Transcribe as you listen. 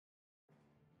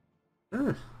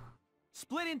Uh,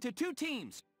 Split into 2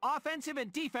 teams, offensive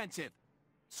and defensive.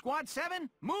 Squad 7,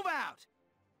 move out!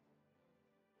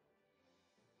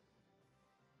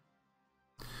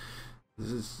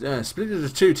 This is, split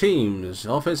into 2 teams,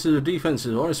 offensive or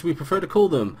defensive, or as we prefer to call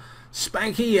them,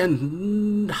 Spanky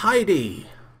and Heidi.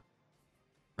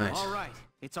 Right. Alright,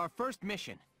 it's our first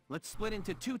mission. Let's split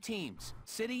into 2 teams,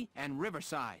 City and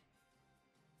Riverside.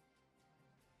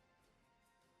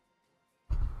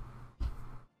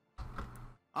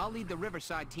 I'll lead the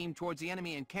Riverside team towards the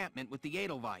enemy encampment with the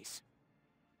Edelweiss.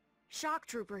 Shock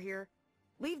Trooper here.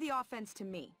 Leave the offense to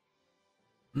me.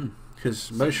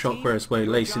 Because most shock wearers way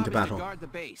your lace job into is to battle. guard the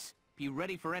base. Be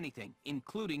ready for anything,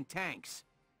 including tanks.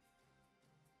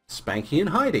 Spanky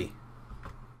and Heidi.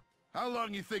 How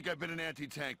long you think I've been an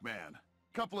anti-tank man?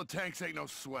 Couple of tanks ain't no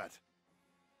sweat.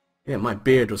 Yeah, my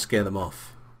beard will scare them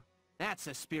off. That's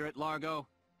the spirit, Largo.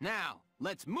 Now,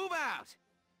 let's move out!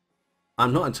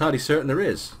 I'm not entirely certain there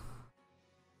is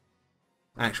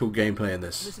actual gameplay in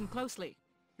this. Listen closely.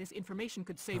 This information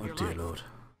could save Oh your dear life. lord.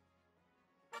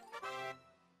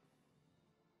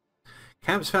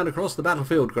 Camps found across the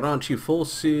battlefield grant you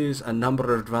forces a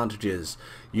number of advantages.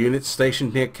 Units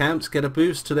stationed near camps get a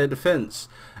boost to their defense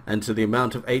and to the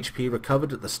amount of HP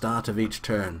recovered at the start of each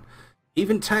turn.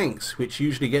 Even tanks, which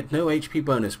usually get no HP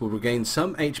bonus, will regain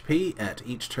some HP at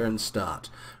each turn's start.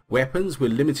 Weapons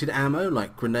with limited ammo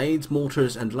like grenades,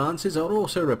 mortars and lances are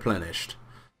also replenished.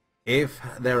 If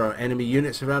there are enemy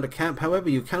units around a camp, however,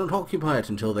 you cannot occupy it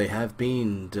until they have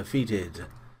been defeated.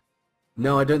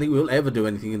 No, I don't think we'll ever do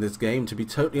anything in this game, to be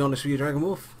totally honest with you, Dragon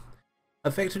Wolf.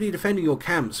 Effectively defending your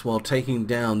camps while taking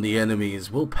down the enemies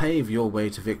will pave your way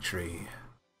to victory.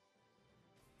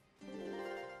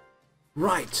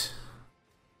 Right.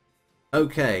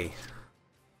 Okay.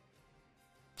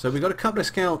 So we've got a couple of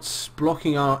scouts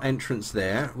blocking our entrance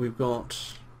there. We've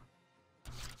got...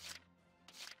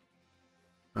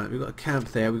 Right, we've got a camp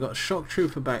there. We've got a shock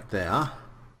trooper back there.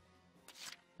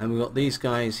 And we've got these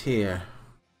guys here.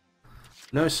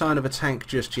 No sign of a tank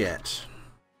just yet.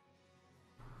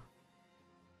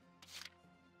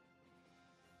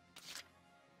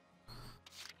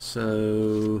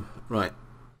 So, right.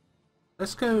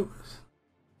 Let's go...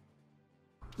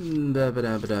 I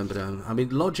mean,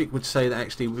 logic would say that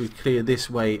actually we clear this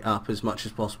way up as much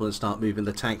as possible and start moving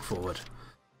the tank forward.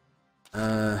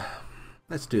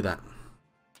 Let's do that.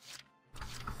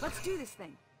 Let's do this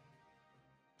thing.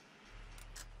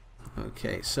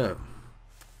 Okay, so...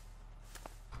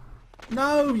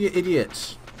 No, you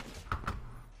idiots!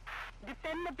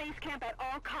 Defend the base camp at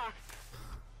all costs.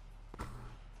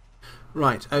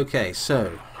 Right, okay,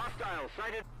 so... Hostile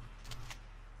sighted.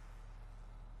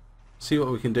 See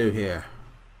what we can do here.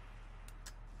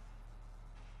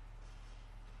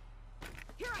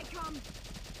 Here I come.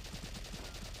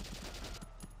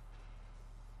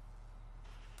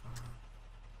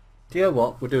 Do you know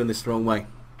what? We're doing this the wrong way.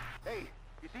 Hey,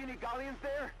 you see any galleons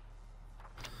there?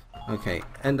 Okay,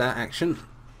 end that action.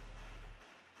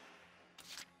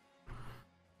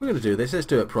 We're going to do this. Let's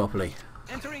do it properly.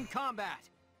 Entering combat!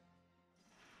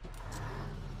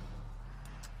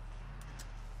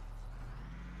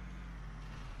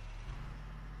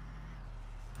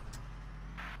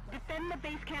 Defend the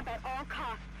base camp at all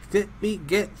costs. Let me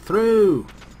get through!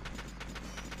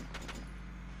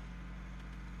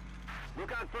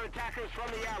 Look out for attackers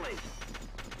from the alleys.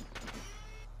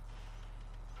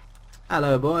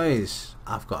 Hello boys,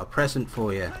 I've got a present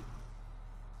for you.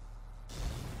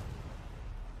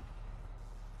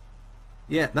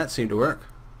 Yeah, that seemed to work.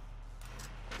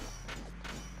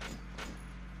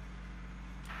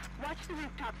 Watch the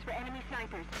rooftops for enemy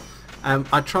snipers.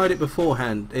 I tried it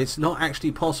beforehand. It's not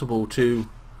actually possible to...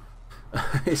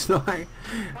 it's not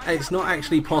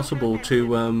actually possible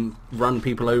to run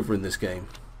people over in this game.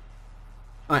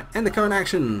 Alright, end the current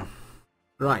action.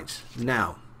 Right,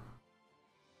 now.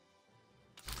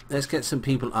 Let's get some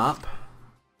people up.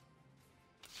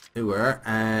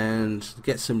 And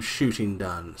get some shooting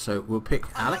done. So we'll pick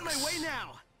Alex. I'm on my way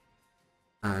now.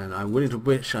 And I'm willing to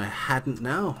wish I hadn't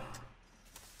now.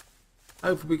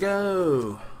 Over we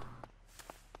go.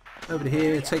 Over to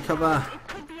here, take cover. It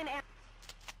could be an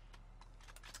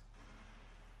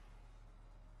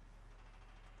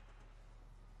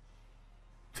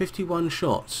 51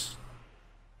 shots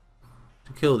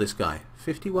to kill this guy.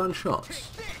 51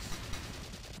 shots.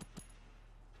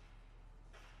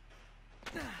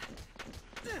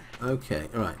 Okay,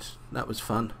 right. That was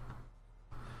fun.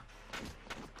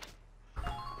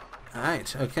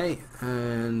 Alright, okay.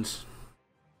 And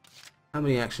how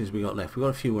many actions we got left? We've got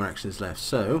a few more actions left.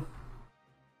 So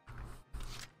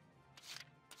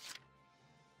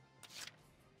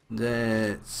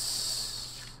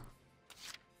let's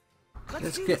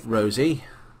Let's get Rosie.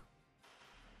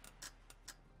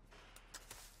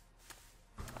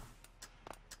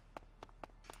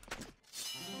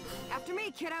 After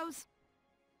me, kiddos.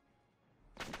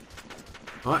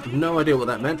 I have no idea what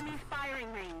that meant. Enemy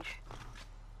firing range.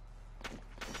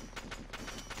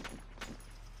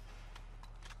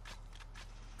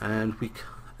 And we can't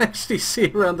actually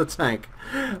see around the tank.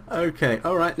 Okay,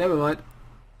 alright, never mind.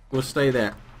 We'll stay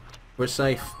there. We're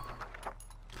safe.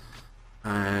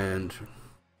 And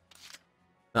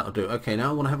that'll do. Okay,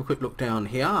 now I want to have a quick look down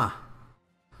here.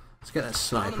 Let's get that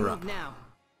sniper up. Now.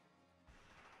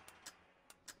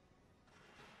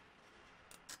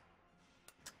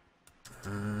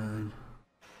 And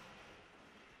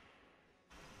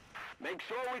Make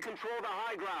sure we control the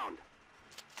high ground.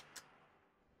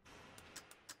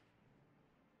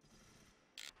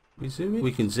 we zoom in?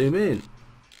 We can zoom in.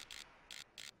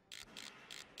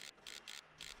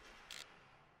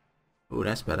 Oh,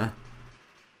 that's better.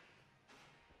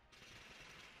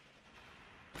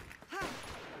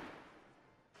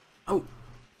 Oh,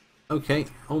 okay,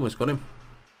 almost got him.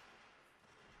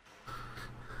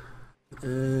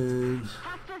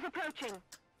 Hostiles approaching.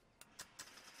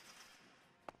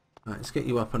 Right, let's get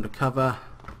you up under cover.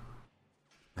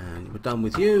 And we're done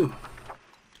with you.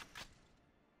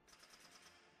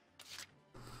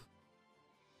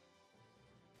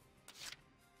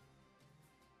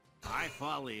 I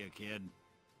follow you, kid.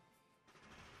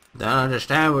 Don't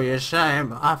understand what you're saying,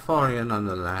 but I follow you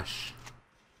nonetheless.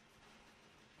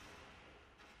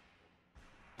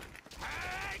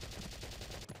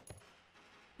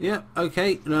 Yeah,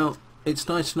 okay, now it's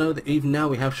nice to know that even now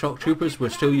we have shock troopers, we're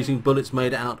still using bullets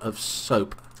made out of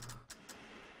soap.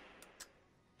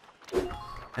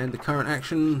 And the current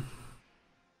action.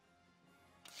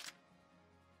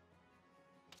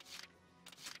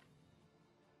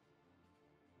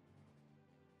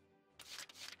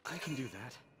 I can do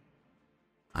that.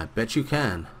 I bet you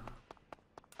can.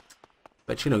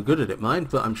 Bet you're no good at it, mind,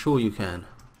 but I'm sure you can.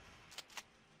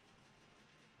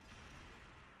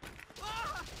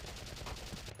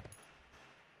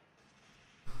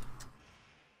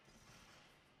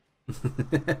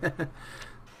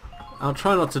 I'll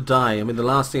try not to die. I mean, the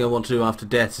last thing I want to do after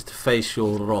death is to face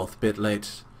your wrath a bit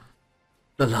late.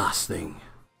 The last thing.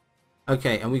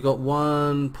 Okay, and we got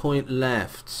 1 point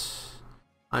left.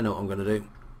 I know what I'm going to do.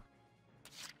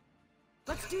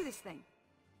 Let's do this thing.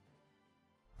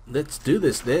 Let's do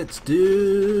this. Let's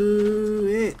do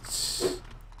it.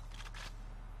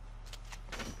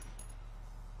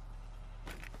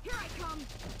 Here I come.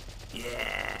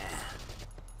 Yeah.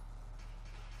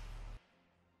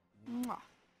 Mwah.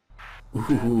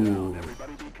 Ooh.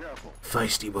 Everybody be careful.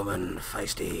 Feisty woman,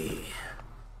 feisty.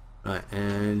 Right,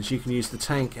 and you can use the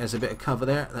tank as a bit of cover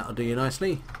there. That'll do you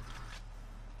nicely.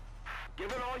 Give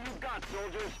it all you've got,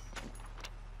 soldiers.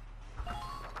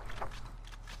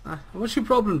 What's your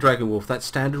problem, Dragon Wolf? That's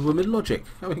standard women logic.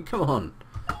 I mean, come on.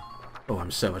 Oh, I'm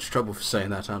in so much trouble for saying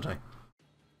that, aren't I?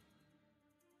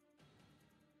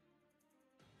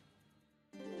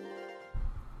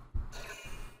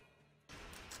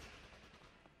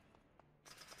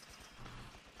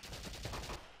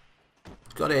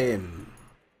 Got him.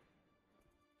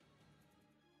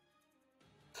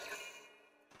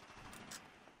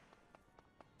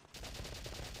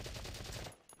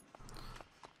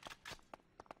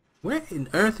 Where in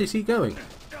earth is he going?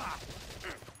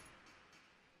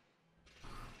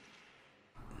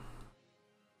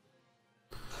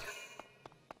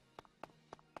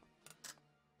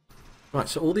 Right,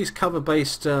 so all these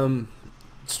cover-based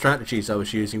strategies I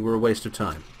was using were a waste of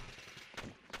time.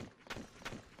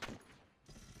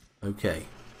 Okay.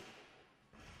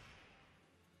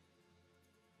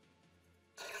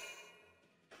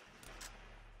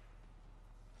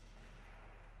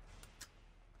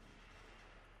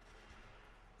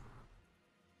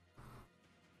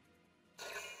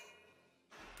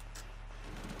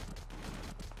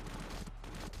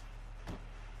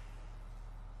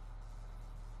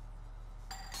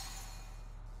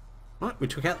 Right, we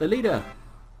took out the leader.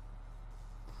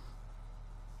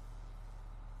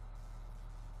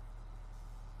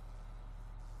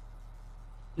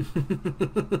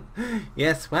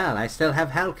 Yes, well, I still have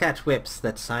Hellcat whips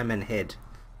that Simon hid.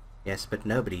 Yes, but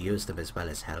nobody used them as well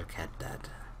as Hellcat did.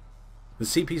 The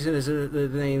CPs are the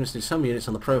names to some units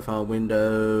on the profile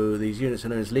window. These units are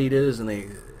known as leaders, and they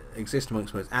exist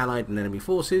amongst both allied and enemy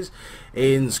forces.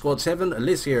 In Squad 7,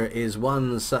 Alicia is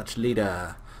one such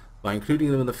leader. By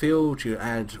including them in the field, you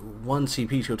add 1 CP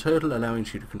to your total, allowing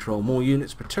you to control more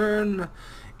units per turn.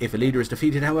 If a leader is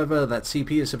defeated, however, that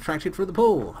CP is subtracted from the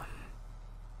pool.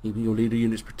 Keeping your leader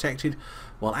units protected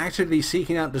while actively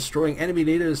seeking out destroying enemy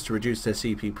leaders to reduce their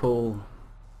CP pool.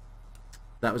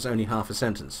 That was only half a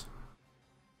sentence.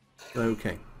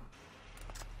 Okay.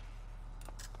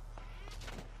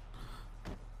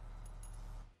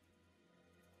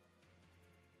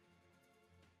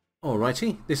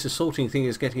 Alrighty, this assaulting thing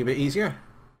is getting a bit easier.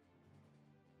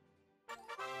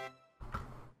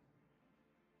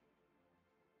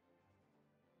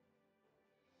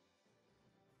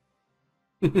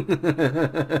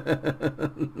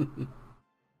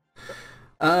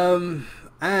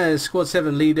 As Squad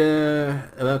 7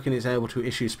 leader, Valkyria is able to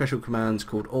issue special commands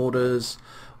called orders.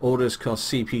 Orders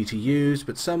cost CP to use,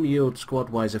 but some yield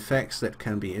squad-wise effects that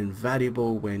can be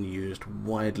invaluable when used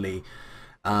widely.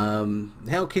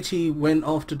 Hell Kitty went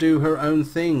off to do her own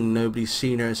thing. Nobody's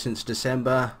seen her since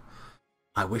December.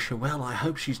 I wish her well. I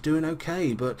hope she's doing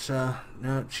okay, but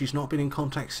no, she's not been in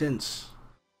contact since.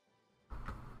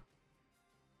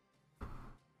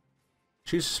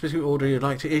 Choose a specific order you'd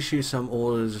like to issue. Some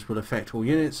orders will affect all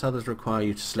units, others require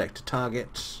you to select a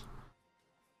target.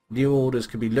 New orders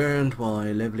can be learned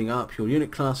while leveling up your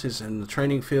unit classes in the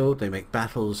training field. They make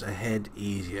battles ahead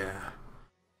easier.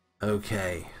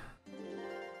 Okay.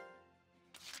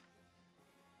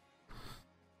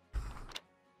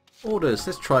 Orders,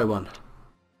 let's try one.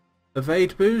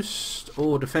 Evade boost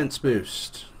or defense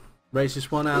boost? Raises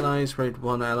 1 allies, raid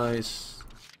 1 allies.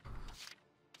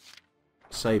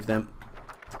 Save them.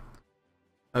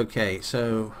 Okay,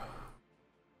 so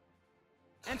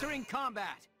Entering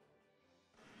combat.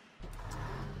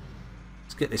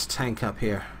 let's get this tank up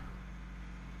here.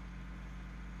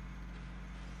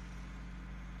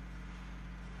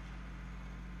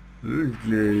 Let's get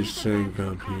this tank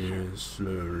up here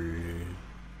slowly.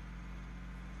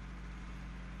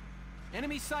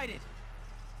 Enemy sighted.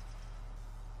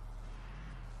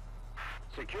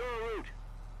 Secure route.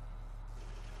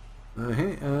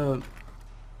 Okay,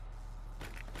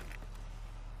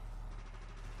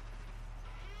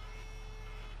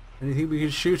 anything we can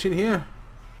shoot in here?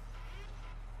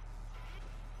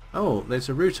 Oh, there's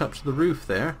a route up to the roof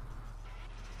there,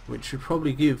 which should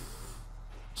probably give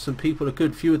some people a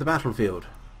good view of the battlefield.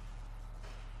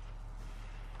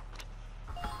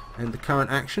 And the current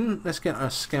action, let's get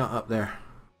our scout up there.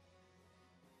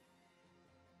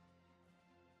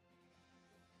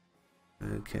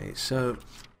 Okay, so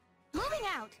Moving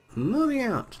out. moving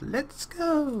out, let's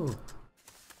go.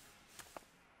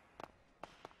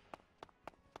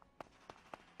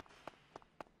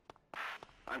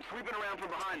 I'm sweeping around from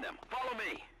behind them. Follow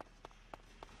me.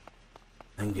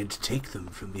 I'm going to take them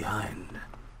from behind.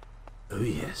 Oh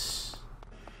yes.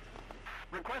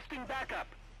 Requesting backup.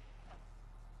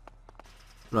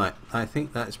 Right, I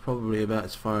think that's probably about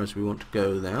as far as we want to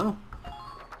go now.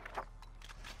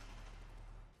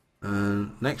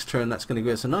 And next turn that's going to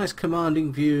give us a nice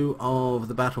commanding view of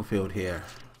the battlefield here.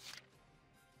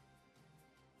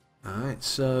 Alright,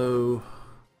 so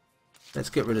let's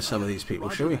get rid of some of these people,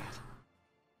 shall we?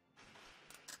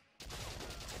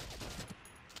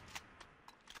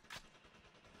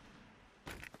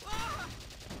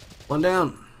 One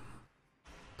down.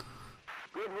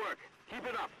 Good work. Keep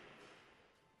it up.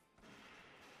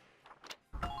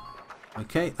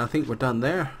 Okay, I think we're done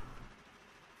there.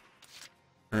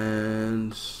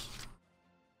 And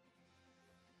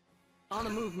On the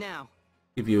move now.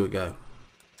 give you a go.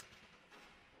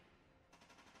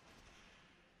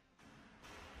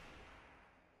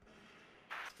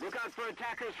 Look out for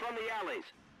attackers from the alleys.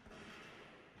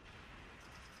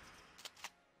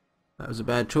 That was a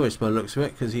bad choice by the looks of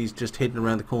it, because he's just hidden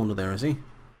around the corner there, is he?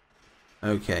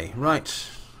 Okay, right.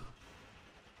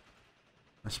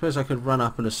 I suppose I could run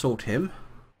up and assault him.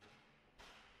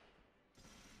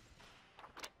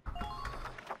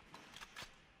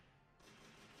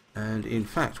 And in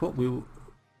fact, what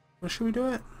should we do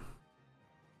it?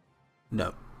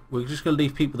 No. We're just going to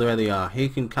leave people where they are. He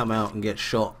can come out and get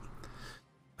shot.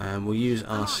 And we'll use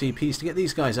our CPs to get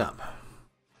these guys up.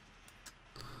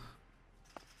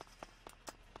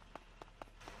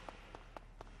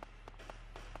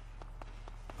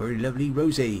 Very lovely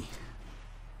Rosie.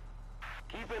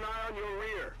 Keep an eye on your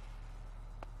rear.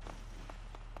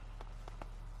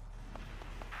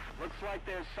 Looks like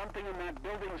there's something in that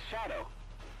building's shadow.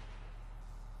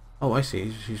 Oh, I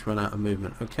see. She's run out of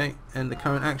movement. Okay, and the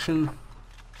current action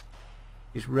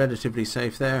is relatively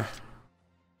safe there.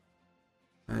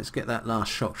 Let's get that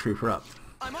last shock trooper up.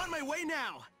 I'm on my way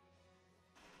now.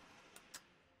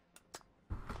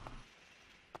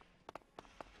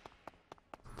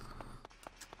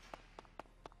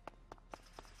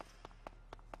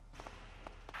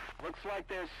 Looks like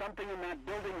there's something in that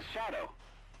building's shadow.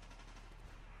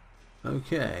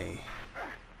 Okay.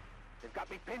 They've got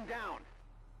me pinned down.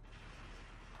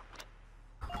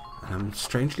 I'm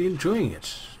strangely enjoying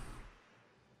it.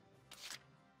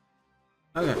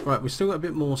 Okay, right, we've still got a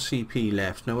bit more CP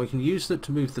left. Now we can use that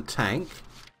to move the tank,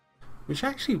 which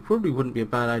actually probably wouldn't be a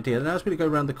bad idea. It allows me to go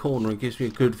around the corner and gives me a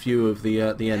good view of the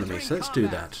enemy. So let's do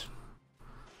that.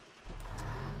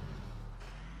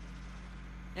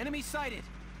 Enemy sighted.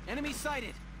 Enemy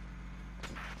sighted.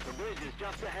 The bridge is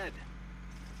just ahead.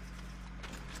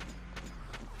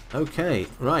 Okay,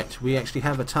 right, we actually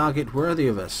have a target worthy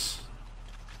of us.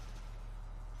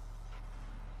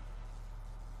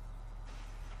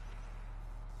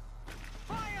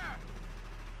 Fire!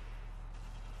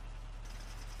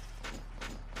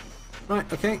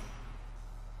 Right, okay.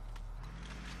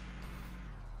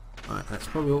 Right, that's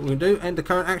probably what we're going to do. End the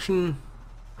current action.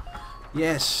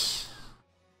 Yes.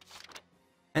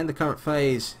 End the current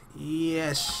phase.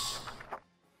 Yes.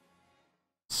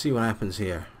 Let's see what happens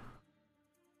here.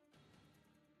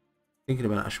 Thinking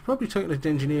about it, I should probably take the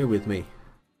engineer with me.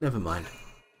 Never mind.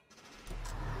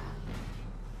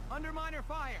 Underminer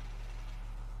fire.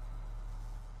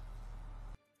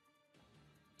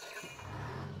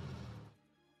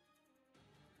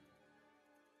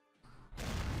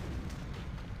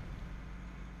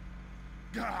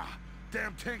 Gah!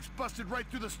 Damn tank's busted right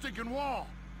through the stinking wall.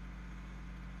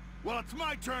 Well, it's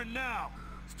my turn now.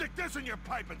 Stick this in your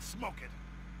pipe and smoke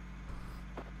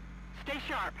it. Stay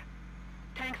sharp.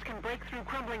 Tanks can break through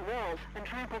crumbling walls and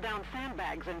trample down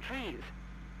sandbags and trees.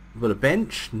 But a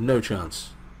bench? No chance.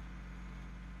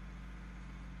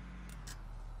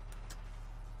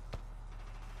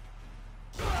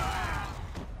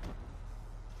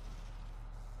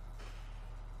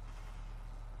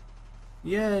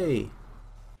 Yay!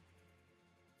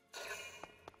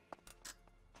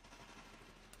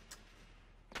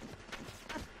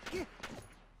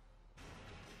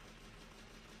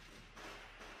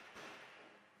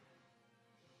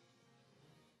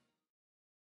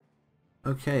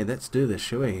 Okay, let's do this,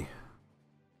 shall we?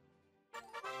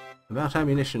 About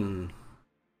ammunition.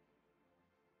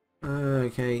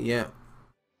 Okay, yeah.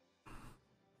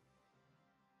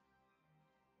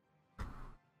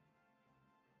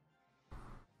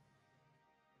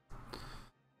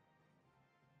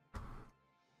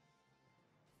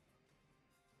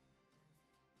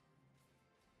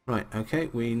 Right, okay,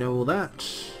 we know all that.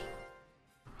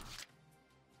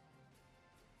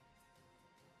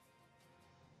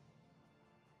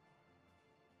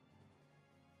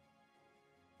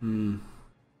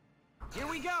 Here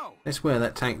we go. Let's wear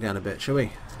that tank down a bit, shall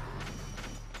we?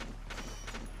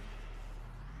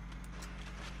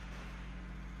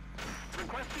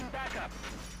 Requesting backup.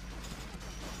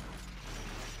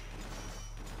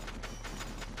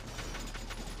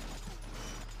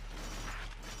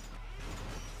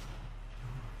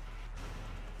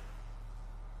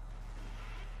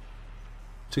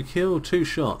 To kill 2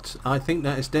 shots, I think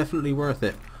that is definitely worth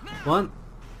it. 1.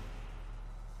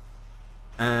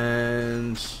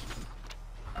 And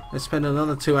let's spend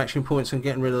another 2 action points on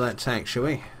getting rid of that tank, shall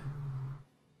we?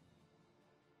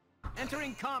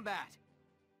 Entering combat.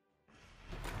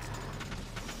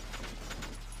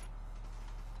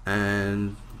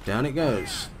 And down it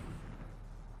goes.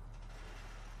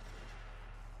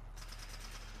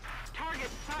 Target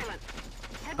silent.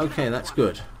 Head to Okay, the that's one.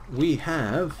 good. We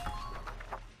have...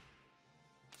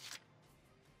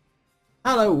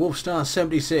 Hello, Wolfstar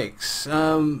 76.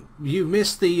 You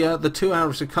missed the 2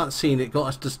 hours of cutscene. It got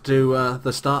us to do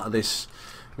the start of this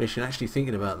mission. Actually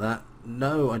thinking about that.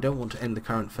 No, I don't want to end the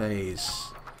current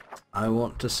phase. I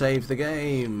want to save the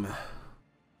game.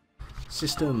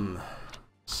 System.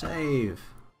 Save.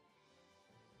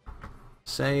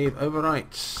 Save.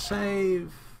 Overwrite.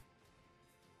 Save.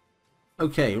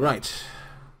 Okay, right.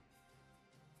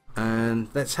 And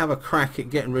let's have a crack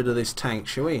at getting rid of this tank,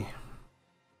 shall we?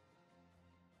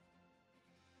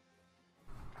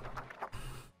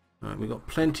 Right, we've got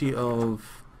plenty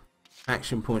of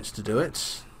action points to do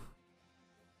it.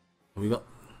 We've got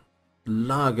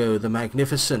Largo the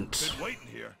Magnificent. Been waiting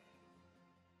here.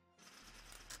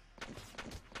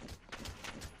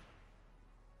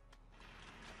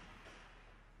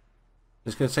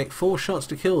 It's going to take 4 shots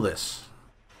to kill this.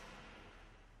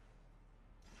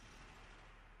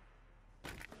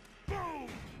 Boom!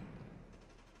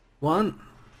 1.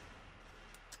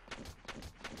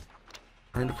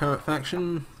 And the current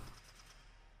faction.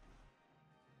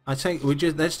 I think we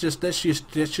just let's just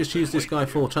use this guy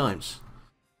 4 times.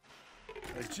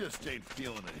 I just ain't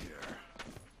feeling it here.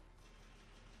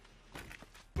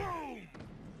 Boom!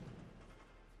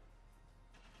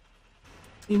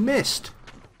 He missed.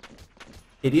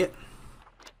 Idiot.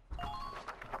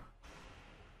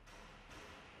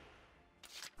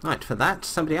 Right, for that,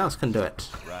 somebody else can do it.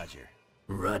 Roger.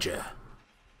 Roger.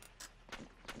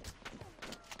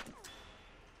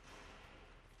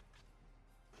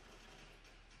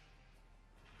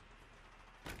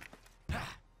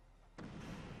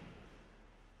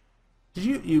 Did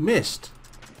you? You missed.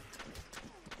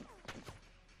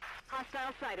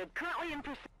 Hostile sighted. Currently in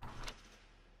pursuit.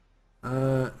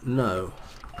 No.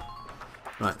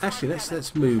 Right, actually,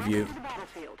 let's move you. To the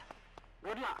battlefield.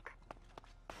 Good luck.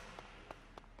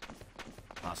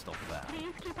 Hostile foul.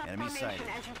 Please keep up Enemy formation sighted.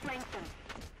 as you flank them.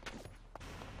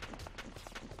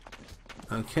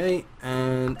 Okay,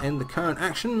 and end the current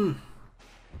action.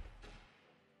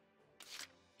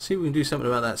 See if we can do something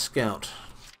about that scout.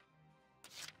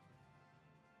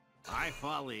 I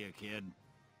follow you, kid.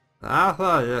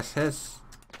 Ah, yes.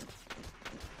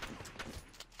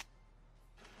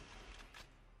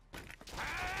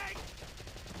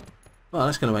 Well,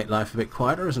 that's going to make life a bit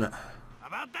quieter, isn't it? How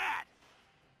about that?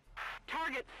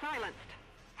 Target silenced.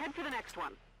 Head for the next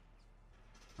one.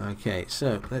 Okay,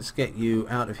 so let's get you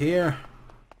out of here.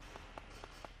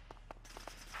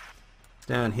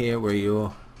 Down here where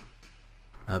you're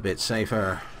a bit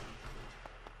safer.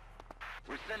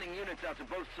 We're sending units out to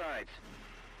both sides.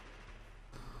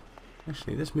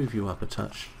 Actually, let's move you up a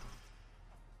touch.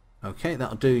 Okay,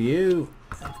 that'll do you.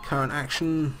 Current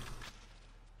action.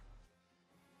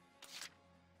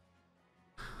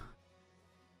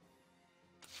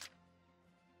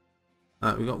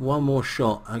 Alright, we've got one more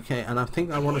shot. Okay, and I think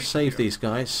I want to save these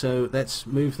guys, so let's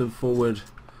move them forward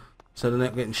so they're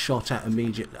not getting shot at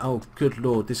immediately. Oh, good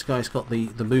lord, this guy's got the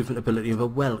movement ability of a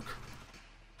whelk.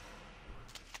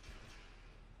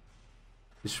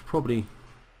 This is probably...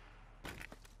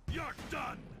 You're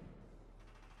done.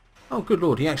 Oh, good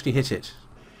lord, he actually hit it.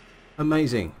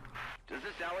 Amazing. Does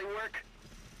this alley work?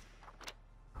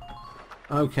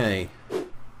 Okay.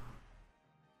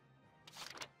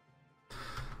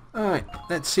 Alright,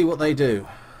 let's see what they do.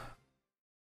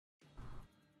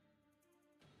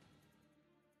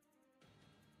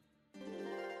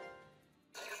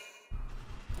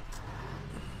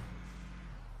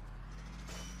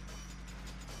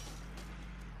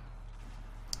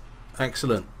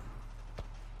 Excellent.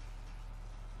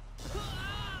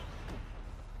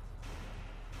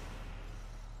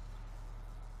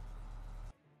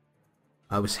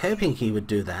 I was hoping he would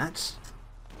do that.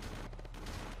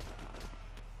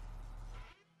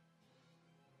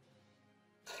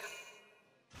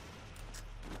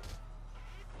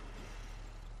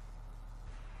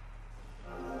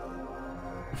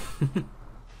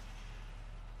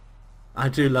 I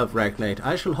do love Ragnate.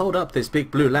 I shall hold up this big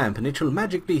blue lamp and it shall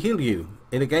magically heal you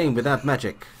in a game without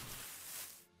magic.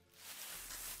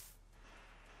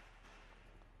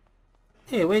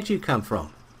 Here, where'd you come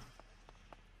from?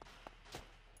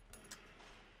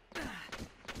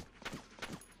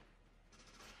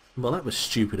 Well, that was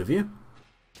stupid of you.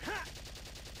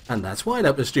 And that's why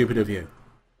that was stupid of you.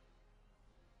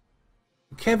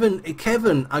 Kevin,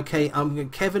 okay,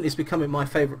 Kevin is becoming my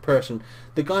favourite person.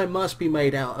 The guy must be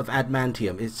made out of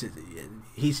adamantium.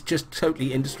 He's just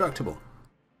totally indestructible.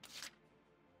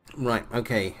 Right,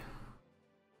 okay.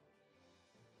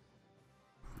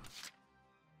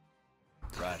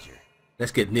 Roger.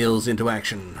 Let's get Nils into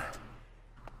action.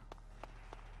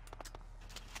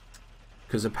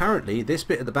 Because apparently this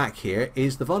bit at the back here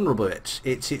is the vulnerable bit.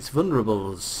 It's its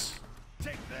vulnerables.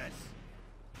 Take this.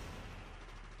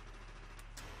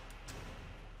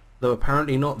 Though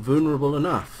apparently not vulnerable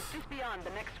enough. Just beyond the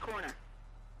next corner.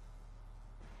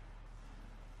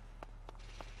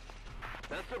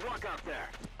 That's the block out there.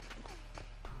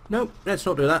 Nope, let's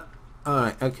not do that.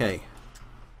 Alright, okay.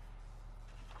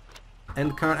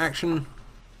 End current action.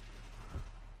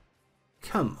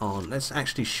 Come on, let's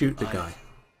actually shoot the guy.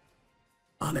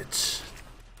 On it.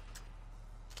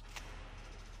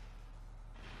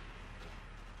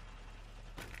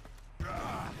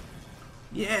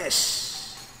 Yes!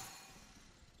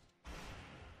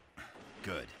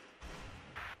 Good.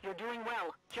 You're doing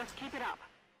well. Just keep it up.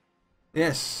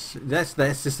 Yes, that's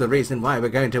just the reason why we're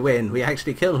going to win. We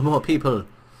actually kill more people.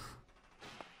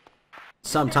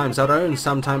 Sometimes our own,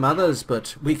 sometimes others,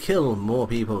 but we kill more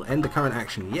people. End the current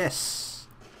action. Yes!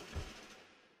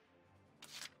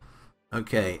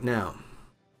 Okay, now.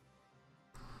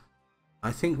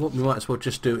 I think what we might as well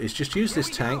just do is just use this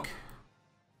tank.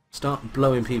 Start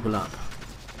blowing people up.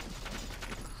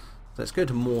 Let's go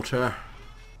to mortar.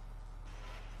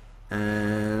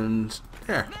 And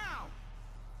there.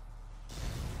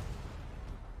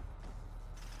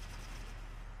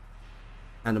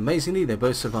 And amazingly, they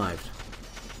both survived.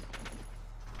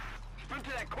 Sprint to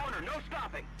that corner. No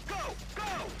stopping. Go! Go!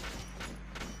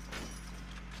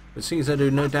 But seeing as they do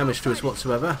no damage to us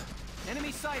whatsoever.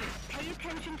 Enemy sighted. Pay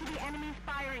attention to the enemy's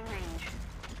firing range.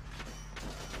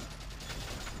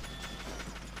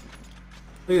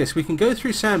 Look at this. We can go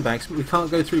through sandbags, but we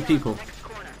can't go through people. Next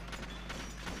corner.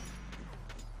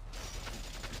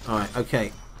 Alright,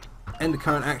 okay. End the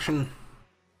current action.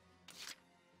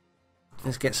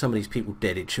 Let's get some of these people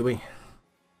deaded, shall we?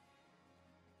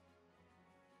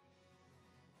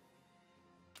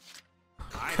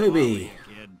 Kobe.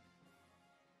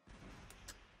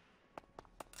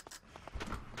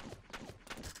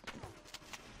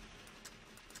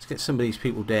 Let's get some of these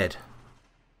people dead.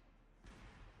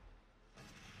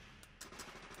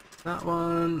 That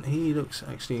one, he looks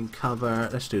actually in cover.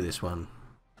 Let's do this one.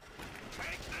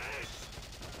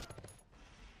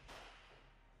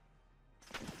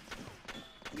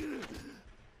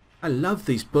 I love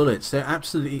these bullets. They're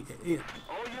absolutely...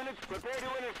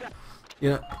 You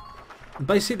know,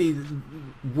 basically,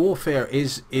 warfare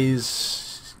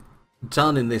is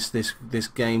done in this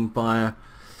game by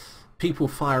people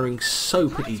firing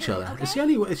soap at each other. It's the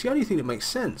only thing that makes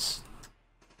sense.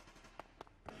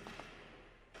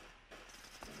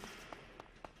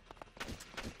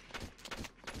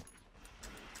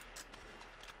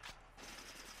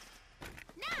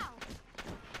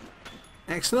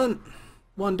 Excellent.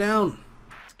 One down.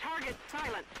 Target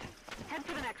silenced. Head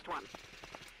for the next one.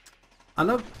 I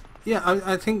love... Yeah,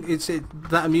 I think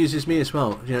that amuses me as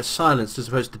well. You know, silenced as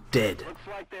opposed to dead. Looks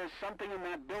like there's something in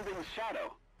that building's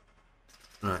shadow.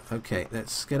 Right, okay,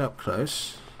 let's get up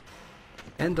close.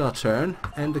 End our turn.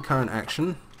 End the current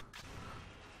action.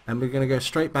 And we're going to go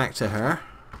straight back to her.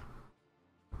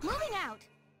 Moving out.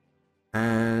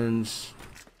 And...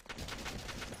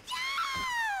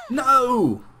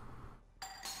 No!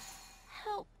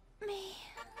 Help me.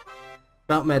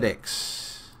 About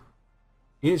medics.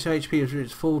 Units of HP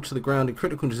fall to the ground in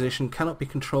critical position, cannot be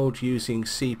controlled using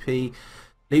CP.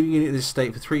 Leaving unit in this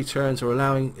state for 3 turns or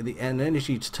allowing an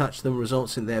energy to touch them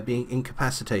results in their being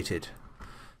incapacitated.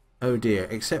 Oh dear.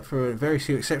 Except for very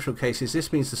few exceptional cases,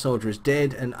 this means the soldier is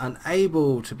dead and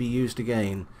unable to be used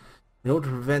again. In order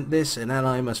to prevent this, an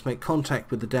ally must make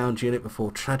contact with the downed unit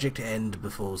before tragic end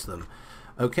befalls them.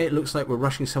 Okay, it looks like we're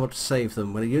rushing someone to save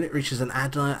them. When a unit reaches an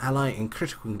ally in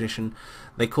critical condition,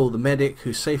 they call the medic,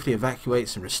 who safely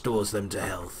evacuates and restores them to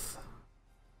health.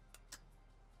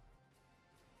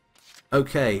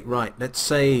 Okay, right, let's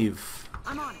save.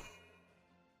 I'm on it.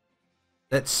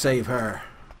 Let's save her.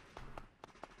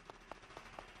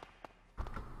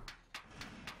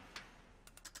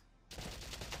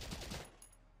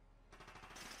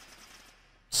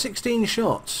 "16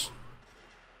 shots.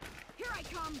 Here I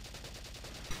come.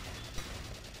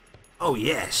 Oh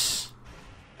yes.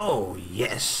 Oh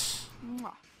yes.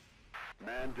 Mwah.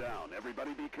 Man down.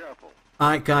 Everybody be careful.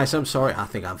 Alright guys, I'm sorry. I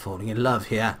think I'm falling in love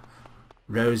here.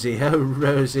 Rosie, oh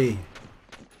Rosie.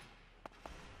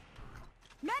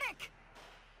 Medic!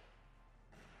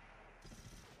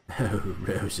 Oh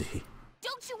Rosie.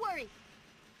 Don't you worry.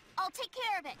 I'll take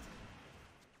care of it.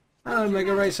 Hello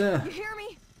Mega Racer. You hear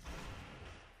me?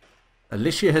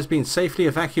 Alicia has been safely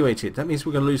evacuated. That means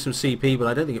we're going to lose some CP, but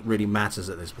I don't think it really matters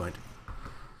at this point.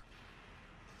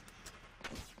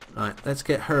 Right, let's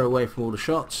get her away from all the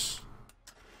shots.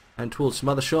 And towards some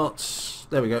other shots.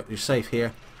 There we go, you're safe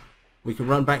here. We can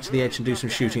run back to the edge and do some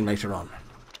shooting later on.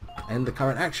 End the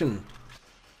current action.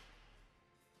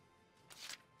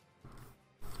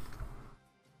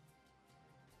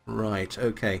 Right,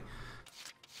 okay.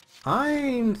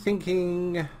 I'm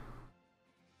thinking...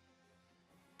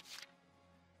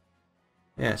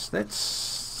 Yes,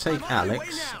 let's take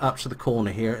Alex up to the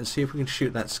corner here and see if we can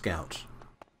shoot that scout.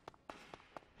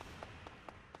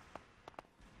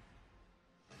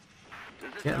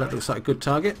 Yeah, that looks like a good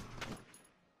target.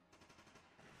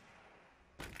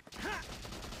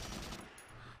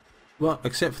 Well,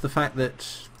 except for the fact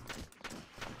that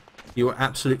you were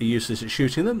absolutely useless at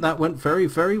shooting them. That went very,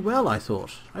 very well, I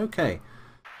thought. Okay.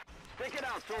 Stick it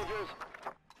out, soldiers.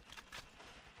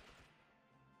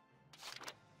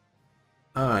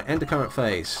 Alright, end the current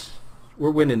phase.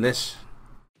 We're winning this.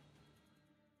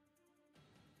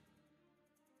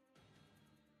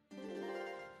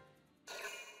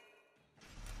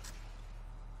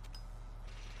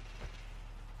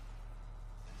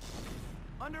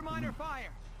 Underminer fire.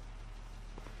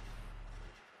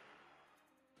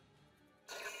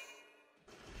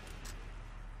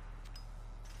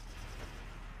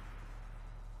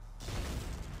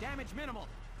 Damage minimal.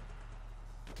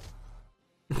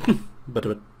 But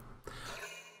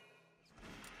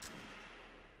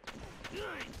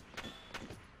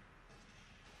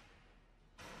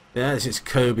yeah, this is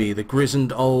Kobe, the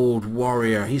grizzled old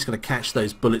warrior. He's going to catch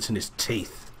those bullets in his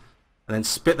teeth and then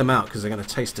spit them out because they're going to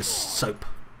taste as soap.